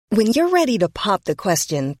When you're ready to pop the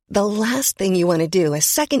question, the last thing you want to do is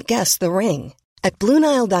second-guess the ring. At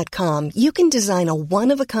BlueNile.com, you can design a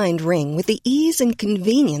one-of-a-kind ring with the ease and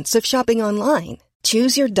convenience of shopping online.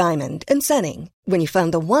 Choose your diamond and setting. When you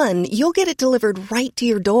find the one, you'll get it delivered right to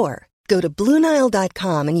your door. Go to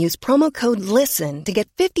BlueNile.com and use promo code LISTEN to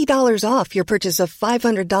get $50 off your purchase of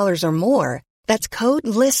 $500 or more. That's code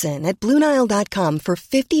LISTEN at BlueNile.com for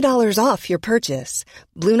 $50 off your purchase.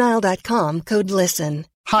 BlueNile.com, code LISTEN.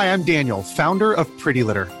 Hi, I'm Daniel, founder of Pretty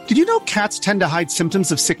Litter. Did you know cats tend to hide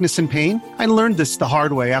symptoms of sickness and pain? I learned this the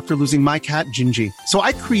hard way after losing my cat, Gingy. So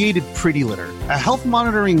I created Pretty Litter, a health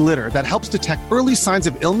monitoring litter that helps detect early signs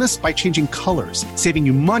of illness by changing colors, saving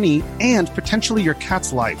you money and potentially your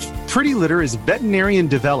cat's life. Pretty Litter is veterinarian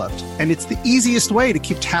developed, and it's the easiest way to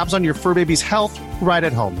keep tabs on your fur baby's health right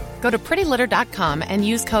at home. Go to prettylitter.com and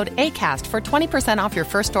use code ACAST for 20% off your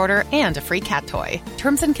first order and a free cat toy.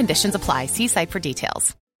 Terms and conditions apply. See site for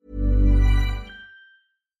details.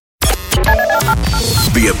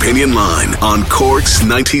 The Opinion Line on Cork's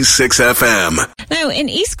 96 FM. Now, in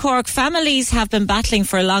East Cork, families have been battling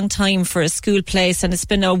for a long time for a school place, and it's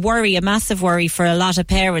been a massive worry for a lot of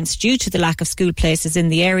parents due to the lack of school places in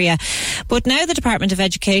the area. But now the Department of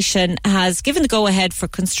Education has given the go-ahead for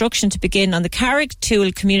construction to begin on the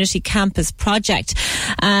Carrigtwohill Community Campus project.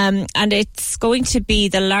 And it's going to be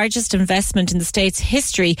the largest investment in the state's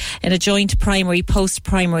history in a joint primary,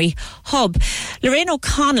 post-primary hub. Lorraine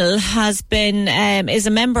O'Connell is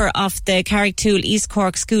a member of the Carrigtwohill East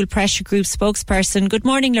Cork School Pressure Group spokesperson. Good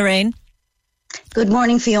morning, Lorraine. Good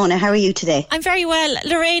morning, Fiona. How are you today? I'm very well.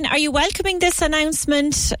 Lorraine, are you welcoming this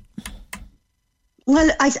announcement?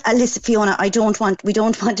 Well, listen, Fiona, we don't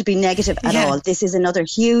want to be negative at all. This is another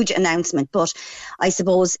huge announcement, but I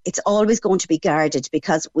suppose it's always going to be guarded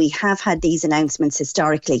because we have had these announcements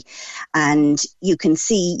historically, and you can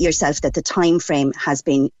see yourself that the time frame has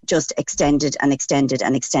been just extended and extended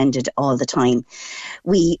and extended all the time.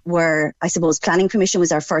 Planning permission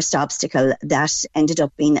was our first obstacle. That ended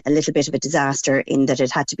up being a little bit of a disaster in that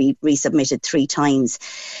it had to be resubmitted 3 times.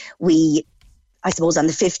 On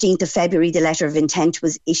the 15th of February, the letter of intent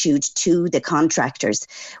was issued to the contractors.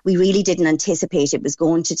 We really didn't anticipate it was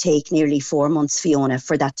going to take nearly 4 months, Fiona,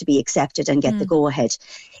 for that to be accepted and get the go-ahead.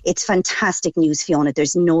 It's fantastic news, Fiona.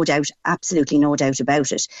 There's no doubt, absolutely no doubt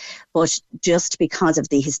about it. But just because of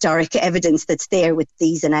the historic evidence that's there with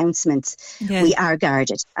these announcements, we are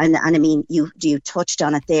guarded. And I mean, you touched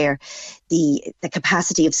on it there. The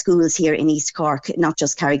capacity of schools here in East Cork, not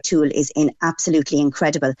just Carrigtwohill, is absolutely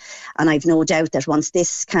incredible. And I've no doubt that once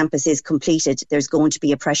this campus is completed, there's going to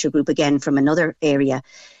be a pressure group again from another area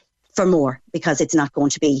for more, because it's not going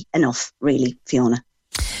to be enough, really, Fiona.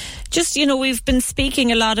 Just, we've been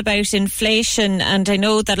speaking a lot about inflation, and I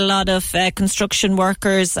know that a lot of construction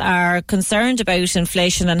workers are concerned about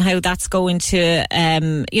inflation and how that's going to,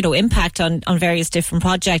 impact on various different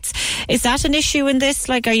projects. Is that an issue in this?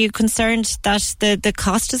 Like, are you concerned that the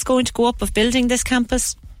cost is going to go up of building this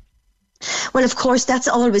campus? Well, of course, that's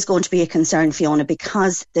always going to be a concern, Fiona,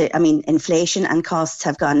 because inflation and costs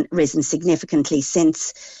have risen significantly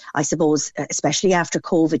since, I suppose, especially after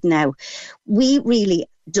COVID now. We really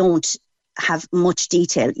don't have much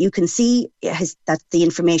detail. You can see that the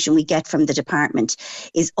information we get from the department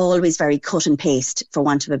is always very cut and paste, for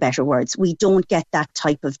want of a better words. We don't get that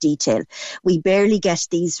type of detail. We barely get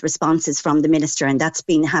these responses from the Minister, and that's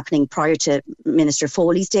been happening prior to Minister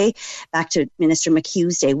Foley's day, back to Minister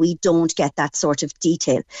McHugh's day. We don't get that sort of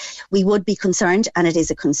detail. We would be concerned, and it is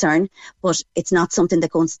a concern, but it's not something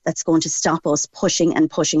that's going to stop us pushing and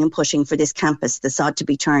pushing and pushing for this campus, the sod, to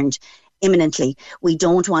be turned imminently. We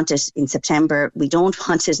don't want it in September. We don't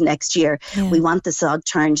want it next year. We want the sod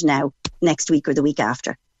turned now, next week or the week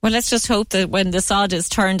after. Well, let's just hope that when the sod is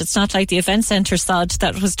turned, it's not like the event centre sod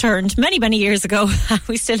that was turned many, many years ago.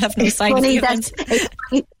 We still have no sign of the event.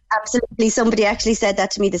 Absolutely. Somebody actually said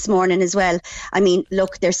that to me this morning as well. I mean,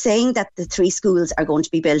 look, they're saying that the 3 schools are going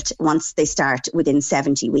to be built once they start within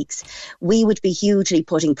 70 weeks. We would be hugely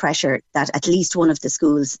putting pressure that at least one of the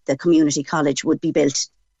schools, the community college, would be built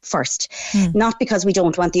first. Not because we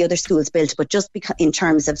don't want the other schools built, but just because in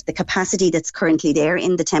terms of the capacity that's currently there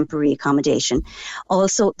in the temporary accommodation.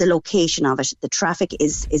 Also the location of it. The traffic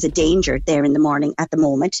is a danger there in the morning at the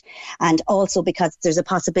moment, and also because there's a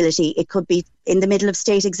possibility it could be in the middle of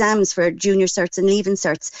state exams for junior certs and leaving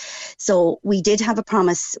certs. So we did have a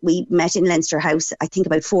promise. We met in Leinster House, I think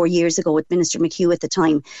about 4 years ago, with Minister McHugh at the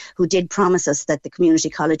time, who did promise us that the community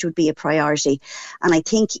college would be a priority. And I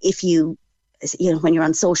think if you when you're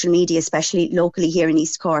on social media, especially locally here in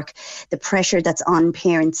East Cork, the pressure that's on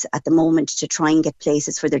parents at the moment to try and get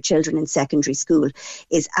places for their children in secondary school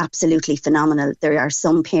is absolutely phenomenal. There are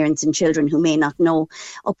some parents and children who may not know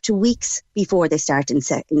up to weeks before they start in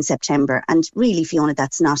September. And really, Fiona,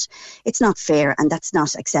 it's not fair, and that's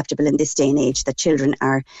not acceptable in this day and age, that children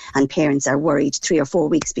and parents are worried 3 or 4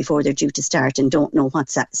 weeks before they're due to start and don't know what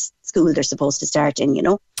school they're supposed to start in,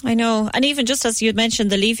 I know. And even just as you had mentioned,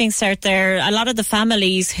 the Leaving Cert there, a lot of the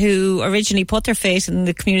families who originally put their faith in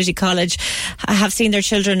the community college have seen their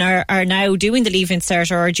children are now doing the Leaving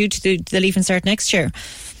Cert or are due to do the Leaving Cert next year.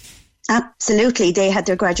 Absolutely. They had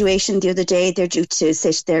their graduation the other day. They're due to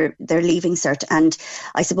sit their Leaving Cert. And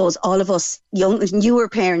I suppose all of us newer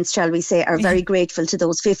parents, shall we say, are very grateful to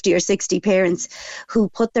those 50 or 60 parents who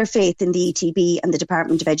put their faith in the ETB and the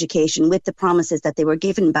Department of Education with the promises that they were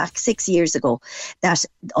given back 6 years ago that,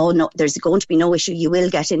 oh no, there's going to be no issue, you will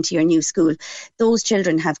get into your new school. Those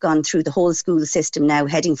children have gone through the whole school system now,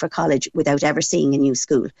 heading for college without ever seeing a new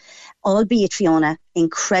school. Albeit, Fiona,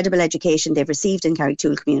 incredible education they've received in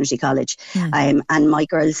Carrigtwohill Community College. And my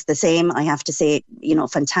girls the same, I have to say,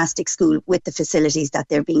 fantastic school with the facilities that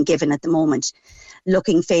they're being given at the moment.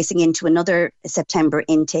 Facing into another September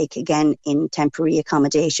intake again in temporary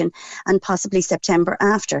accommodation, and possibly September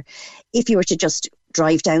after. If you were to just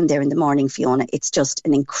drive down there in the morning, Fiona, it's just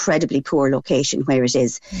an incredibly poor location where it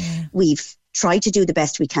is. We've try to do the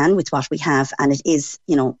best we can with what we have, and it is,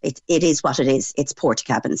 it is what it is. It's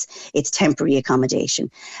Portakabins, it's temporary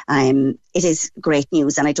accommodation. It is great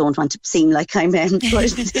news, and I don't want to seem like I'm,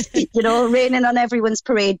 raining on everyone's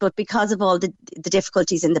parade, but because of all the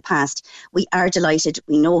difficulties in the past, we are delighted.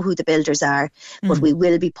 We know who the builders are, but we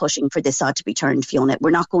will be pushing for this odd to be turned, Fiona.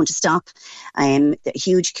 We're not going to stop.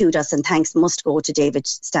 Huge kudos and thanks must go to David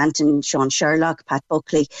Stanton, Sean Sherlock, Pat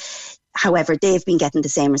Buckley. However, they've been getting the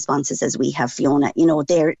same responses as we have, Fiona.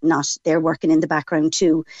 They're working in the background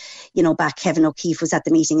too. Back Kevin O'Keefe was at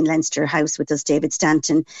the meeting in Leinster House with us, David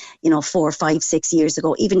Stanton, 4, 5, 6 years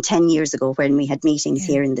ago, even 10 years ago when we had meetings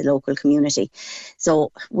here in the local community.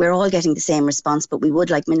 So we're all getting the same response, but we would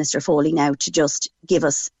like Minister Foley now to just give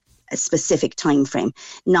us a specific time frame,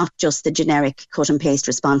 not just the generic cut and paste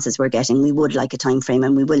responses we're getting. We would like a time frame,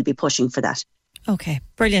 and we will be pushing for that. Okay,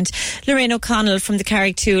 brilliant. Lorraine O'Connell from the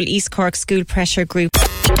Carrigtwohill East Cork School Pressure Group.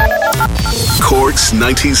 Cork's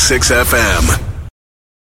 96 FM.